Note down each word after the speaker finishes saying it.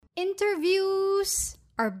interviews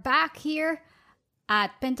are back here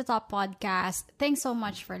at Pin to Top Podcast. Thanks so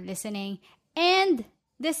much for listening. And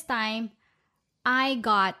this time, I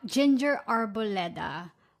got Ginger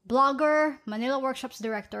Arboleda, blogger, Manila Workshops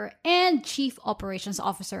director, and chief operations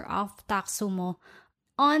officer of Taxumo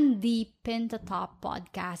on the Pin to Top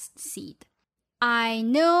Podcast seat. I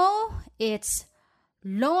know it's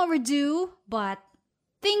long overdue, but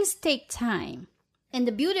things take time. And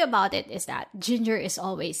the beauty about it is that Ginger is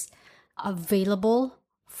always available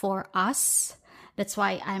for us. That's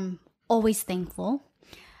why I'm always thankful.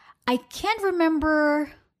 I can't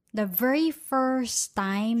remember the very first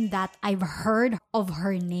time that I've heard of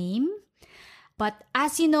her name. But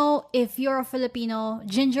as you know, if you're a Filipino,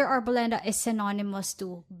 Ginger Arboleda is synonymous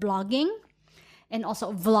to blogging and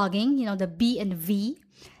also vlogging, the B and V,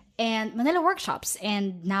 and Manila Workshops,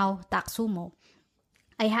 and now Taxumo.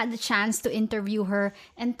 I had the chance to interview her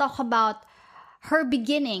and talk about her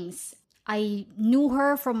beginnings. I knew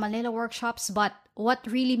her from Manila Workshops, but what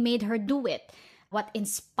really made her do it? What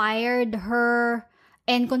inspired her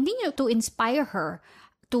and continue to inspire her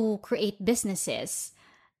to create businesses?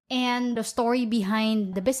 And the story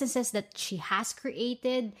behind the businesses that she has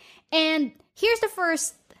created. And here's the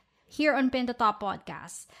first here on Pin to Top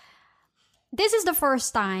Podcast. This is the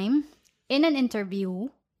first time in an interview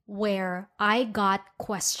where I got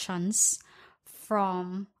questions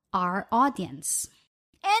from our audience.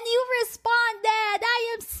 And you responded!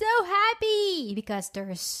 I am so happy! Because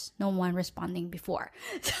there's no one responding before.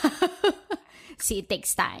 See, it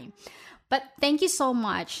takes time. But thank you so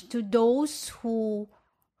much to those who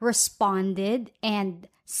responded and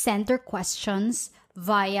sent their questions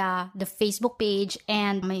via the Facebook page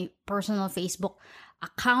and my personal Facebook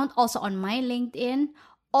account, also on my LinkedIn.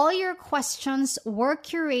 All your questions were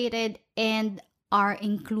curated and are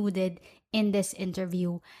included in this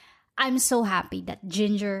interview. I'm so happy that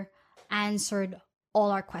Ginger answered all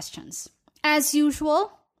our questions. As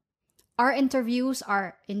usual, our interviews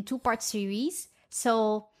are in two-part series.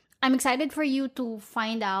 So I'm excited for you to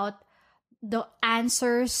find out the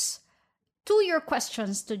answers to your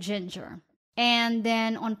questions to Ginger. And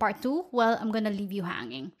then on part 2, I'm going to leave you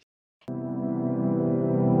hanging.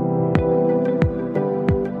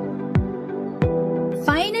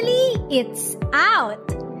 Finally, it's out!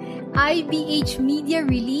 IBH Media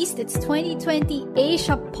released its 2020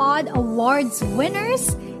 Asia Pod Awards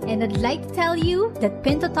winners, and I'd like to tell you that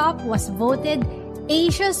Pin to Top was voted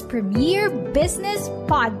Asia's premier business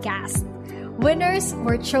podcast. Winners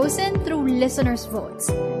were chosen through listeners' votes.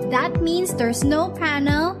 That means there's no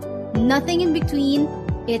panel, nothing in between.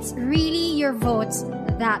 It's really your votes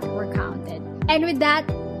that were counted. And with that,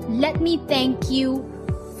 let me thank you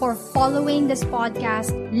for following this podcast,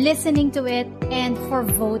 listening to it, and for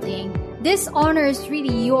voting. This honor is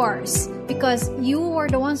really yours because you were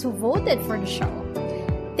the ones who voted for the show.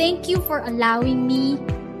 Thank you for allowing me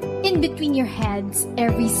in between your heads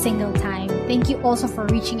every single time. Thank you also for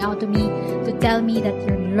reaching out to me to tell me that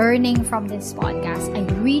you're learning from this podcast. I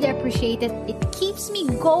really appreciate it. It keeps me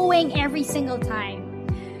going every single time.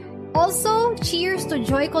 Also, cheers to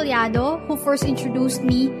Joy Collado, who first introduced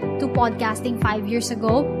me to podcasting 5 years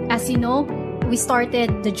ago. As you know, we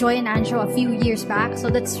started the Joy and Ann Show a few years back. So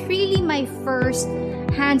that's really my first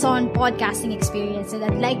hands-on podcasting experience. And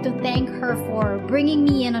I'd like to thank her for bringing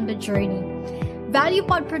me in on the journey. Value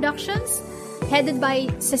Pod Productions, headed by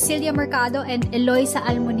Cecilia Mercado and Eloisa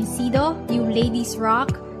Almonicido. You ladies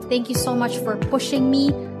rock. Thank you so much for pushing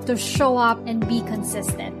me to show up and be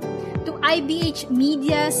consistent. To IBH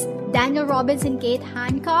Media's Daniel Robbins and Kate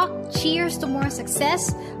Hancock, cheers to more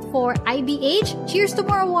success for IBH. Cheers to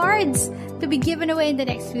more awards to be given away in the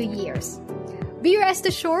next few years. Be rest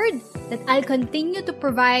assured that I'll continue to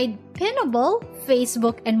provide pinnable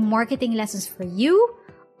Facebook and marketing lessons for you,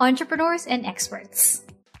 entrepreneurs and experts.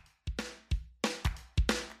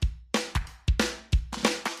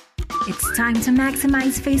 It's time to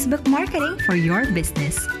maximize Facebook marketing for your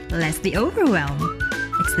business. Less the overwhelm.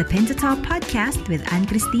 It's the Pin to Top Podcast with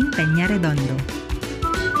Ann-Christine Peña Redondo.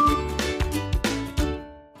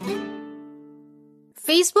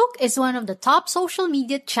 Facebook is one of the top social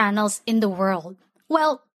media channels in the world.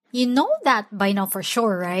 Well, you know that by now for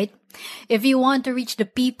sure, right? If you want to reach the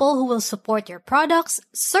people who will support your products,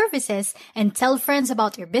 services, and tell friends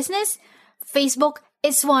about your business, Facebook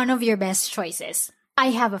is one of your best choices.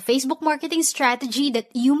 I have a Facebook marketing strategy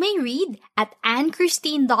that you may read at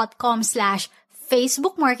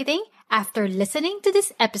annchristine.com/Facebook marketing after listening to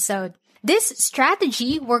this episode. This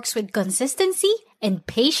strategy works with consistency and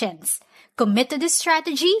patience. Commit to this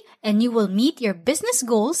strategy and you will meet your business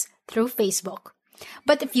goals through Facebook.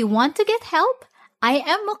 But if you want to get help, I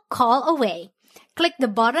am a call away. Click the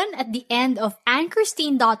button at the end of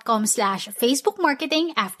annchristine.com/Facebook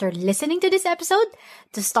marketing after listening to this episode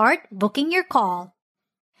to start booking your call.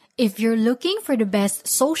 If you're looking for the best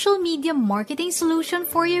social media marketing solution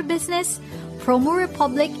for your business, Promo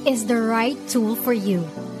Republic is the right tool for you.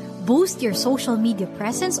 Boost your social media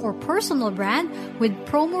presence or personal brand with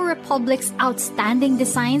Promo Republic's outstanding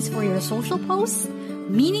designs for your social posts,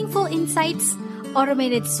 meaningful insights,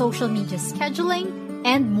 automated social media scheduling,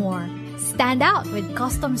 and more. Stand out with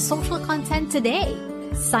custom social content today.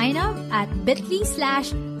 Sign up at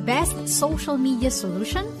bit.ly/best social media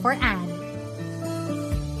solution for Anne.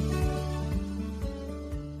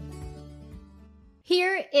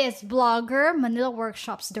 Here is blogger, Manila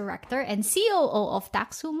Workshops Director, and COO of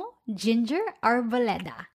Taxumo, Ginger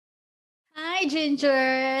Arboleda. Hi,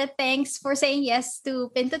 Ginger. Thanks for saying yes to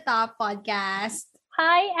Pin to Top podcast.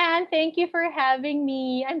 Hi, Anne. Thank you for having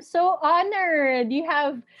me. I'm so honored. You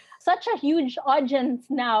have such a huge audience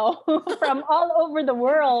now from all over the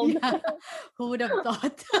world. Yeah. Who would have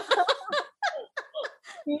thought?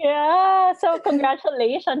 Yeah, so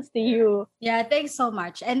congratulations to you. Yeah, thanks so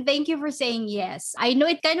much. And thank you for saying yes. I know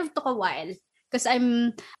it kind of took a while because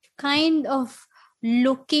I'm kind of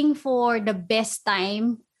looking for the best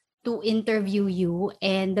time to interview you,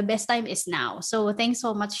 and the best time is now. So thanks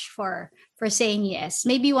so much for saying yes.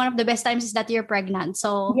 Maybe one of the best times is that you're pregnant.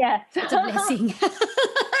 So yes, it's a blessing.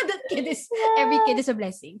 Every kid is a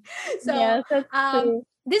blessing. So yes, that's true.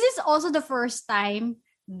 This is also the first time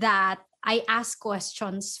that I asked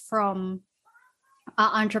questions from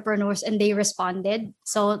entrepreneurs and they responded.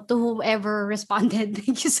 So to whoever responded,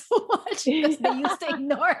 thank you so much because they used to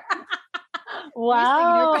ignore.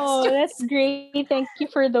 Wow, that's great. Thank you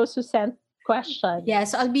for those who sent questions. Yeah,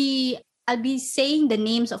 so I'll be saying the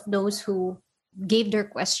names of those who gave their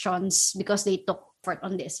questions because they took part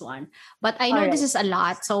on this one. But I know this is a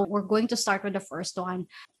lot, so we're going to start with the first one.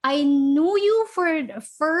 I knew you for the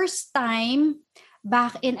first time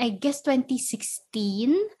back in, I guess,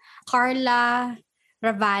 2016. Carla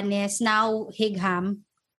Ravanes, now Higham,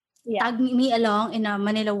 tagged me along in a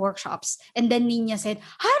Manila Workshops. And then Nina said,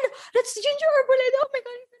 "Hello, that's Ginger Arboleda. Oh my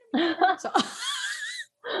God." So,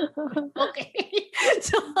 okay.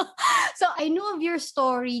 So I knew of your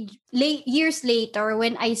story years later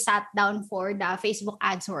when I sat down for the Facebook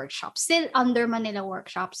ads workshop, still under Manila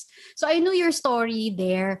Workshops. So I knew your story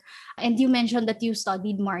there. And you mentioned that you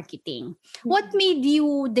studied marketing. What made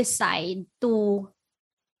you decide to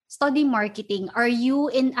study marketing? Are you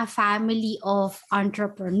in a family of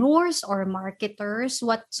entrepreneurs or marketers?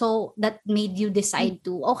 What so that made you decide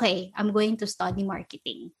to, okay, I'm going to study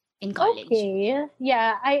marketing in college? Okay.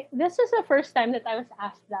 Yeah, this is the first time that I was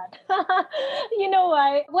asked that. You know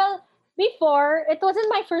why? Well, before, it wasn't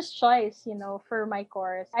my first choice, for my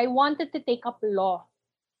course. I wanted to take up law.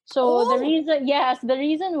 So the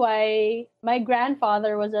reason why my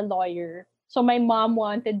grandfather was a lawyer. So my mom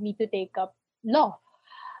wanted me to take up law.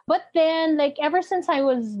 But then, ever since I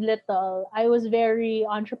was little, I was very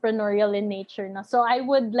entrepreneurial in nature. So I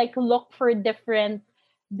would look for different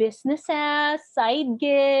businesses, side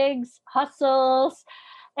gigs, hustles.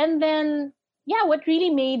 And then, what really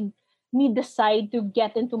made me decide to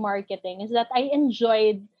get into marketing is that I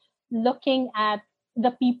enjoyed looking at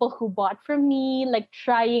the people who bought from me,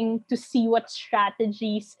 trying to see what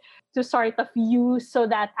strategies to sort of use so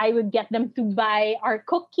that I would get them to buy our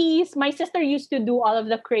cookies. My sister used to do all of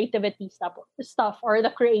the creativity stuff or the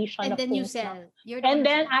creation and of then you things. sell. And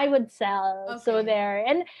then I would sell. Okay. So there.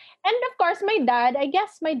 And of course my dad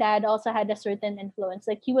also had a certain influence.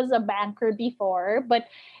 He was a banker before, but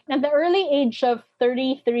at the early age of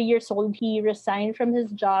 33 years old, he resigned from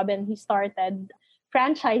his job and he started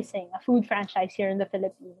franchising, a food franchise here in the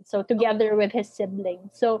Philippines. So together with his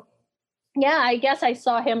siblings. So yeah, I guess I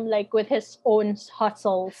saw him with his own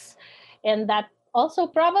hustles, and that also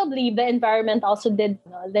probably the environment also did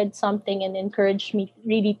something and encouraged me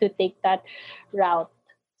really to take that route.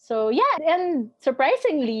 So yeah, and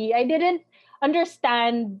surprisingly, I didn't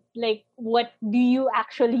understand what do you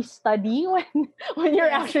actually study when you're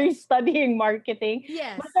actually studying marketing.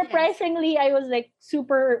 Yes. But surprisingly, I was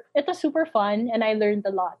it was super fun and I learned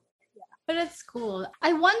a lot. But that's cool.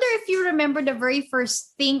 I wonder if you remember the very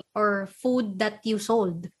first thing or food that you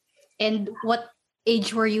sold and what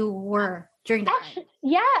age you were during that time.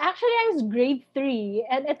 Actually, I was grade 3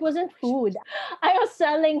 and it wasn't food. I was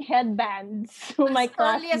selling headbands to my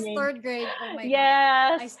classmates. Early as 3rd grade. Oh my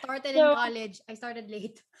yes. God. I started in college. I started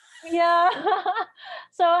late. Yeah.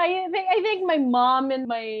 So I think my mom and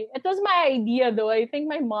it was my idea though. I think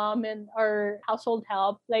my mom and our household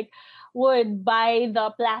help would buy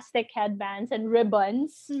the plastic headbands and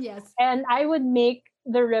ribbons. Yes. And I would make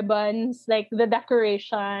the ribbons, like the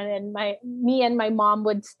decoration, and me and my mom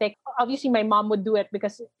would stick. Obviously, my mom would do it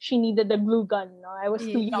because she needed the glue gun. No? I was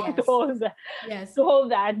too young to Yes. hold that. Yes. To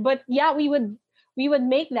hold that. But yeah, we would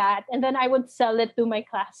make that, and then I would sell it to my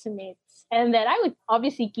classmates, and then I would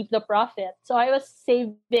obviously keep the profit. So I was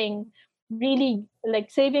saving, really like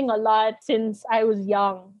saving a lot since I was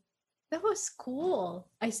young. That was cool.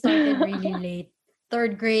 I started really late.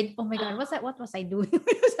 Third grade. Oh my God. What was I doing when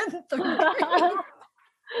I was in third grade?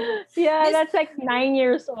 Yeah, This that's like 9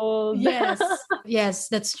 years old. Yes, yes,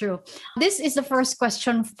 that's true. This is the first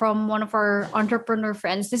question from one of our entrepreneur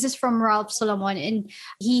friends. This is from Ralph Solomon, and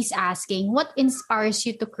he's asking, what inspires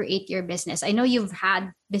you to create your business? I know you've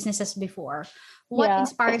had businesses before. What Yeah.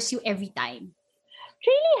 inspires you every time?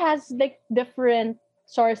 Really has like different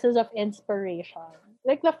sources of inspiration.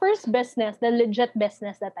 Like the first business, the legit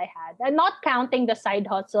business that I had, and not counting the side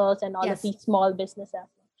hustles and all of Yes. these small businesses.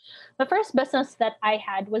 The first business that I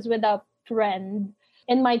had was with a friend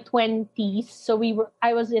in my 20s. So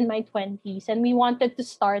I was in my 20s, and we wanted to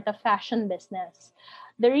start a fashion business.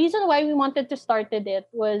 The reason why we wanted to start it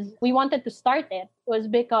was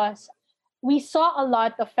because we saw a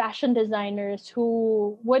lot of fashion designers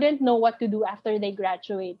who wouldn't know what to do after they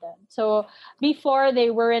graduated. So before, they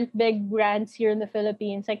weren't big brands here in the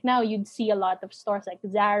Philippines. Like now, you'd see a lot of stores like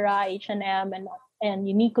Zara, H&M, and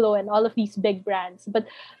Uniqlo, and all of these big brands. But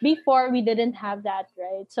before, we didn't have that,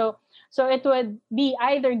 right? So it would be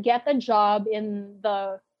either get a job in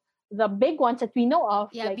the big ones that we know of,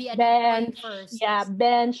 Yeah, like be an employee Bench, first. yeah,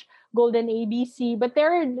 Bench, Golden ABC. But there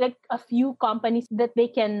are like a few companies that they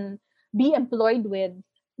can be employed with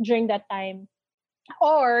during that time,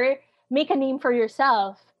 or make a name for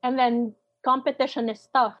yourself. And then competition is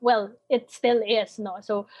tough. Well, it still is, no?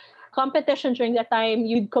 So competition during that time,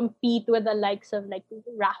 you'd compete with the likes of like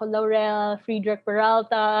Rahul Laurel, Friedrich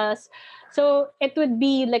Peralta's. So it would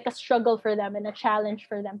be like a struggle for them and a challenge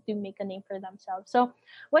for them to make a name for themselves. So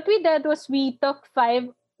what we did was we took 5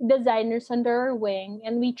 designers under our wing,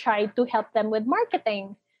 and we tried to help them with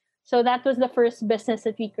marketing. So that was the first business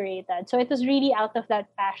that we created. So it was really out of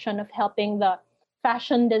that passion of helping the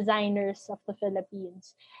fashion designers of the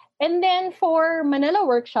Philippines. And then for Manila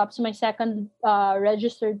Workshops, my second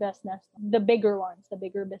registered business, the bigger ones, the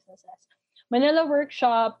bigger businesses. Manila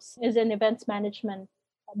Workshops is an events management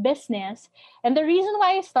business. And the reason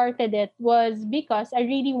why I started it was because I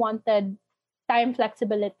really wanted time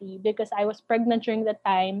flexibility, because I was pregnant during the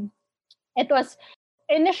time. It was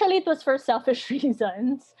Initially, it was for selfish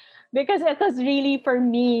reasons, because it was really for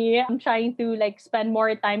me. I'm trying to like spend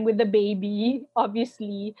more time with the baby,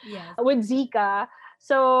 obviously, Yes. with Zika.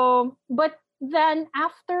 So, but then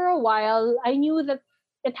after a while, I knew that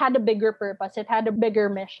it had a bigger purpose. It had a bigger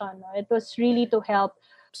mission. It was really to help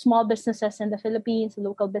small businesses in the Philippines,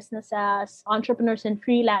 local businesses, entrepreneurs and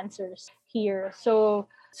freelancers here. So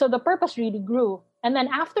the purpose really grew. And then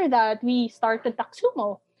after that, we started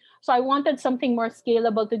Taxumo. So I wanted something more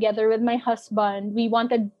scalable. Together with my husband, we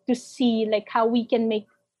wanted to see like how we can make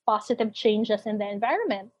positive changes in the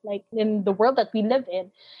environment, like in the world that we live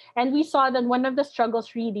in. And we saw that one of the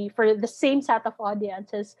struggles really for the same set of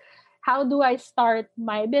audiences, how do I start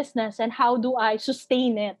my business and how do I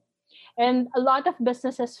sustain it? And a lot of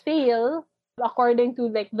businesses fail, according to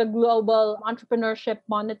like the Global Entrepreneurship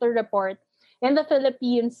Monitor report. In the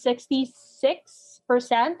Philippines,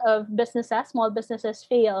 66% of businesses, small businesses,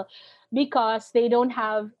 fail because they don't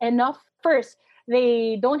have enough. First,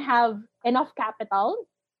 they don't have enough capital,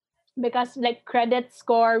 because like credit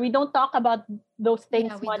score, we don't talk about those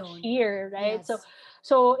things Yeah, we much don't. here, right? Yes.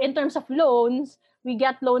 So in terms of loans, we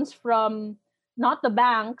get loans from not the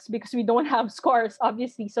banks, because we don't have scores,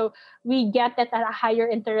 obviously. So we get it at a higher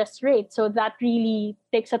interest rate. So that really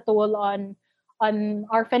takes a toll on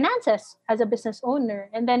our finances as a business owner.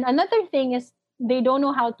 And then another thing is they don't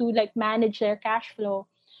know how to like manage their cash flow.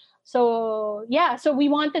 So yeah, so we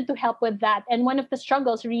wanted to help with that. And one of the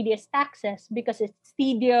struggles really is taxes, because it's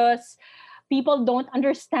tedious. People don't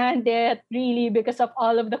understand it really because of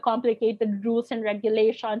all of the complicated rules and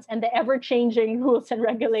regulations and the ever-changing rules and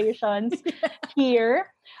regulations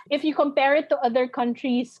here. If you compare it to other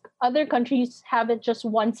countries have it just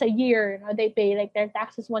once a year. You know, they pay like their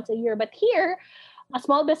taxes once a year. But here, a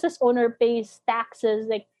small business owner pays taxes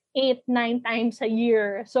like 8, 9 times a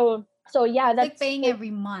year. So yeah, It's like that's paying it.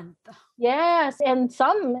 every month. Yes, and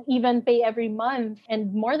some even pay every month,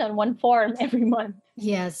 and more than one form every month.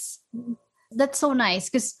 Yes. That's so nice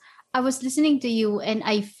because I was listening to you and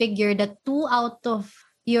I figured that 2 out of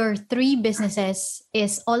your 3 businesses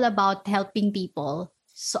is all about helping people.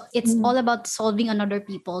 So it's all about solving another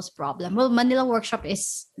people's problem. Well, Manila Workshop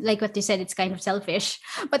is like what you said, it's kind of selfish,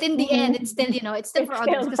 but in the end, it's still, it's still It's for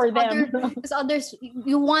others, still for them. because others,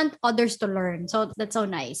 you want others to learn. So that's so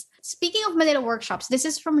nice. Speaking of Manila Workshops, this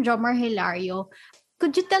is from Jomar Hilario.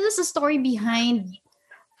 Could you tell us a story behind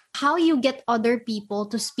how you get other people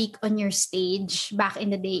to speak on your stage back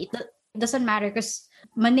in the day? It doesn't matter because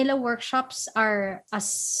Manila Workshops are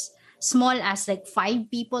as small as like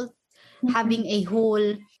 5 people having a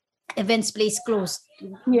whole events place closed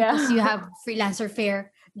Yeah. because you have freelancer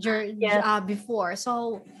fair Yes. before.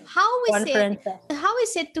 So how is it? Conferences. How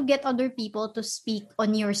is it to get other people to speak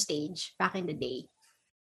on your stage back in the day?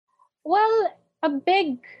 Well, a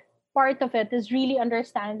big part of it is really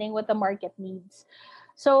understanding what the market needs.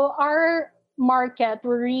 So our market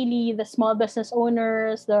were really the small business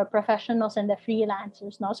owners, the professionals, and the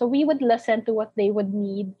freelancers. Now, so we would listen to what they would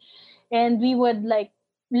need, and we would like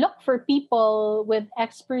look for people with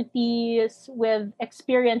expertise, with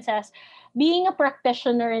experiences. Being a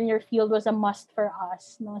practitioner in your field was a must for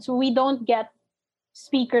us. No? So we don't get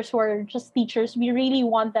speakers who are just teachers. We really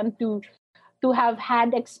want them to have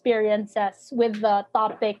had experiences with the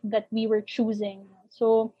topic that we were choosing.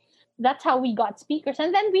 So that's how we got speakers.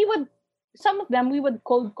 And then some of them we would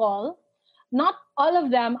cold call. Not all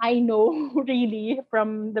of them I know really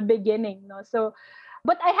from the beginning. No? So,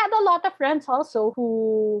 but I had a lot of friends also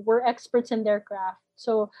who were experts in their craft.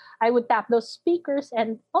 So I would tap those speakers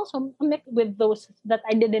and also mix with those that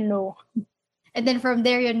I didn't know. And then from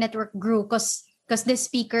there, your network grew because this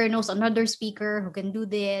speaker knows another speaker who can do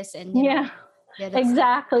this, and that's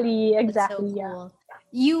Exactly. so Yeah. cool.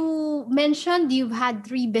 You mentioned you've had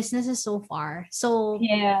 3 businesses so far. So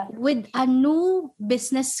Yeah. with a new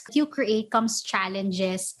business you create comes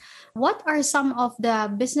challenges. What are some of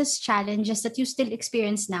the business challenges that you still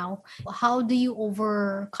experience now? How do you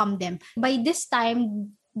overcome them? By this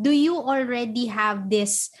time, do you already have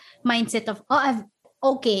this mindset of,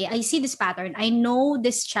 okay, I see this pattern. I know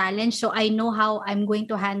this challenge, so I know how I'm going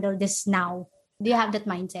to handle this now. Do you have that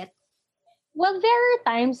mindset? Well, there are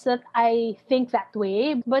times that I think that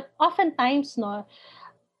way, but oftentimes, no.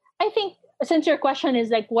 I think since your question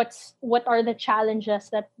is like, what are the challenges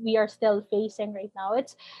that we are still facing right now?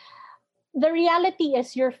 It's the reality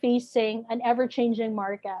is you're facing an ever changing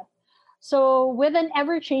market. So with an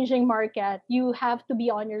ever changing market, you have to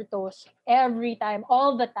be on your toes every time,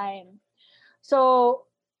 all the time. So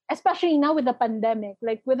especially now with the pandemic,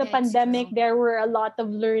 like with the Yeah, it's pandemic, true. there were a lot of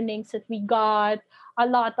learnings that we got, a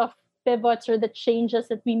lot of pivots or the changes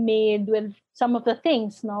that we made with some of the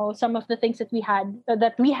things, no, some of the things that we had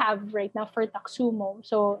that we have right now for Taxumo.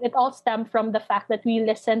 So it all stemmed from the fact that we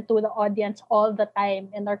listen to the audience all the time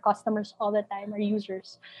and our customers all the time, our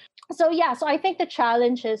users. So yeah, so I think the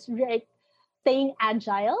challenge is right, staying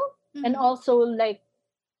agile and also like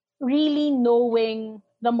really knowing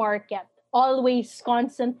the market, always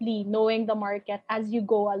constantly knowing the market as you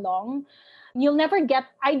go along.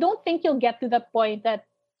 I don't think you'll get to the point that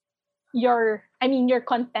you're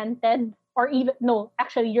contented, or even, no,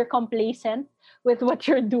 actually you're complacent with what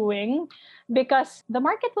you're doing, because the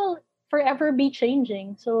market will forever be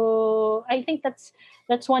changing. So I think that's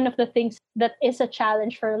one of the things that is a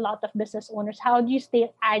challenge for a lot of business owners. How do you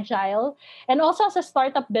stay agile? And also, as a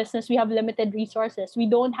startup business, we have limited resources. We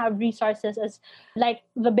don't have resources as like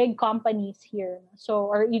the big companies here, so,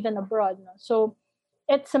 or even abroad. So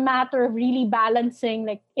it's a matter of really balancing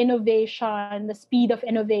like innovation, the speed of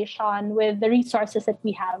innovation with the resources that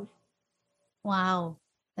we have. Wow,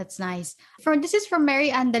 that's nice. This is from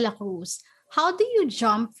Mary Ann de la Cruz. How do you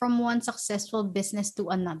jump from one successful business to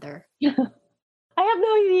another? I have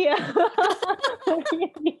no idea.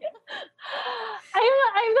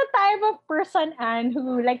 I'm the type of person, Anne,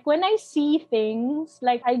 who like when I see things,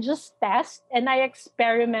 like I just test and I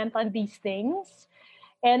experiment on these things,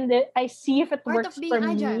 and I see if it Part works of being for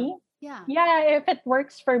agile. me. Yeah. Yeah, if it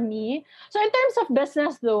works for me. So in terms of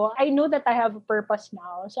business though, I know that I have a purpose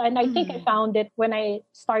now. So, and I think I found it when I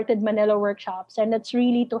started Manila Workshops, and it's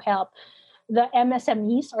really to help the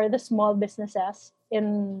MSMEs or the small businesses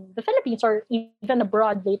in the Philippines or even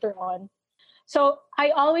abroad later on. So I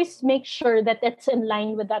always make sure that it's in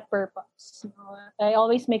line with that purpose. I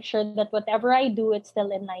always make sure that whatever I do, it's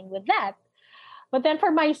still in line with that. But then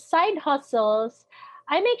for my side hustles,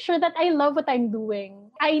 I make sure that I love what I'm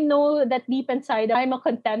doing. I know that deep inside, I'm a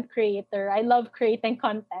content creator. I love creating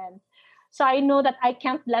content. So I know that I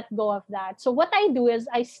can't let go of that. So what I do is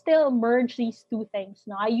I still merge these two things.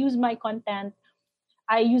 Now I use my content,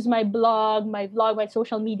 I use my blog, my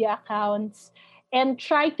social media accounts, and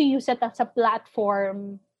try to use it as a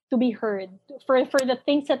platform to be heard. For the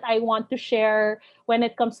things that I want to share when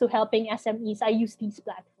it comes to helping SMEs, I use these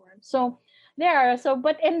platforms. So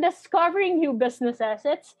but in discovering new businesses,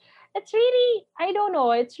 it's really, I don't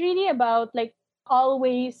know, it's really about like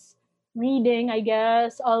always reading, I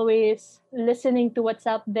guess, always listening to what's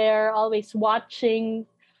out there, always watching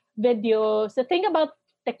videos. The thing about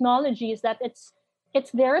technology is that it's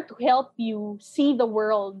there to help you see the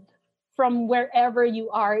world from wherever you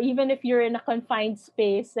are, even if you're in a confined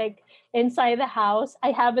space, like inside the house.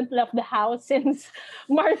 I haven't left the house since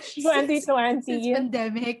March 2020. Since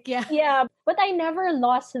pandemic, yeah. Yeah, but I never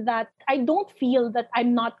lost that. I don't feel that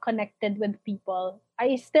I'm not connected with people.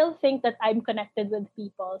 I still think that I'm connected with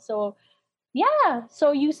people. So, yeah.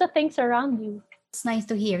 So use the things around you. It's nice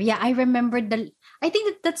to hear. Yeah, I remember I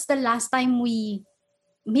think that's the last time you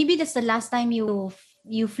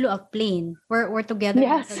flew a plane. We're together.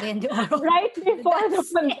 Yes. Right before the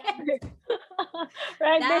pandemic.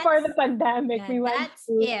 Before the pandemic, we went.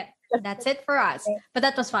 That's it for us. But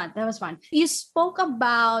that was fun. You spoke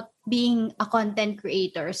about being a content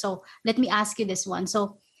creator. So let me ask you this one.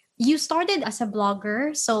 So you started as a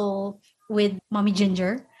blogger, so with Mommy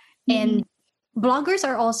Ginger, and bloggers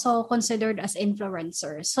are also considered as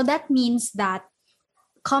influencers. So that means that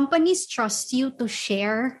companies trust you to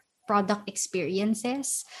share product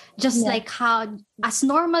experiences, just like how, as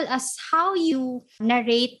normal as how you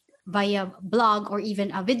narrate via blog or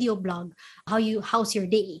even a video blog, how's your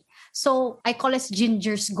day. So I call it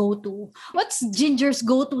Ginger's go-to. What's Ginger's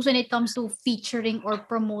go-to when it comes to featuring or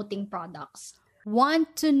promoting products?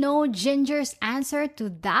 Want to know Ginger's answer to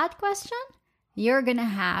that question? You're gonna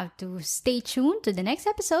have to stay tuned to the next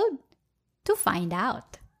episode to find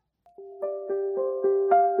out.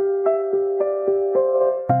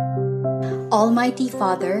 Almighty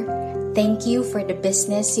Father, thank you for the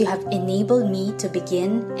business you have enabled me to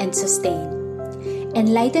begin and sustain.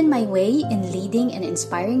 Enlighten my way in leading and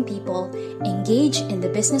inspiring people engage in the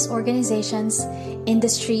business organizations,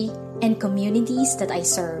 industry, and communities that I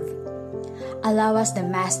serve. Allow us the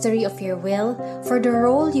mastery of your will for the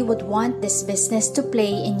role you would want this business to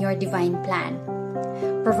play in your divine plan.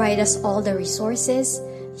 Provide us all the resources,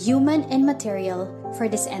 human and material, for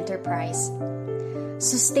this enterprise.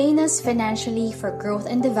 Sustain us financially for growth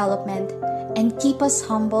and development, and keep us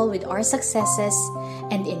humble with our successes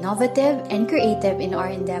and innovative and creative in our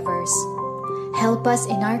endeavors. Help us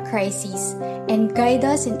in our crises and guide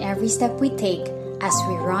us in every step we take as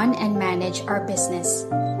we run and manage our business.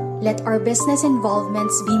 Let our business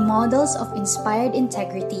involvements be models of inspired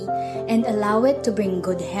integrity and allow it to bring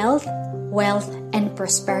good health, wealth, and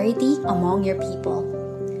prosperity among your people.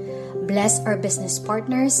 Bless our business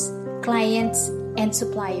partners, clients, and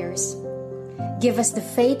suppliers. Give us the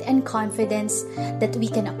faith and confidence that we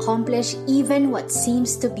can accomplish even what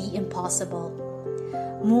seems to be impossible.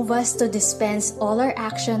 Move us to dispense all our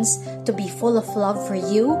actions to be full of love for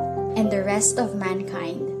you and the rest of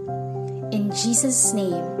mankind. In Jesus'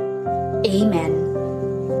 name, Amen.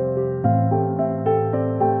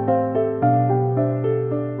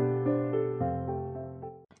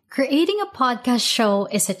 Creating a podcast show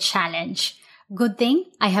is a challenge. Good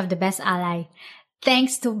thing I have the best ally.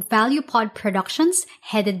 Thanks to ValuePod Productions,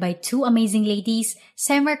 headed by two amazing ladies,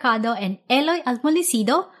 Sam Mercado and Eloy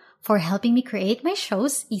Almolicido, for helping me create my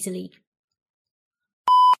shows easily.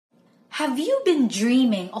 Have you been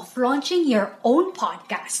dreaming of launching your own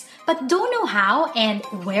podcast, but don't know how and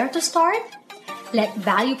where to start? Let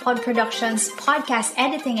ValuePod Productions podcast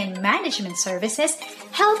editing and management services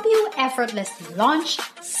help you effortlessly launch,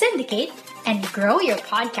 syndicate, and grow your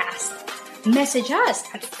podcast. Message us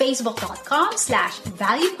at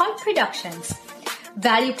facebook.com/ValuePod Productions.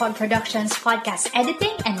 ValuePod Productions podcast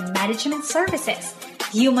editing and management services,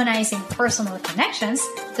 humanizing personal connections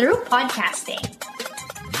through podcasting.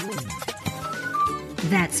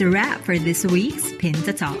 That's a wrap for this week's Pin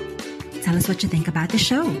to Top. Tell us what you think about the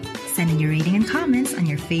show. Send in your rating and comments on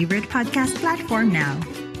your favorite podcast platform now.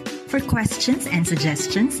 For questions and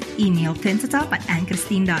suggestions, email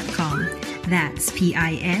pintotop@AnnChristine.com. That's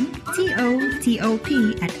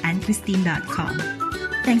PINTOTOP@AnnChristine.com.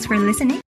 Thanks for listening.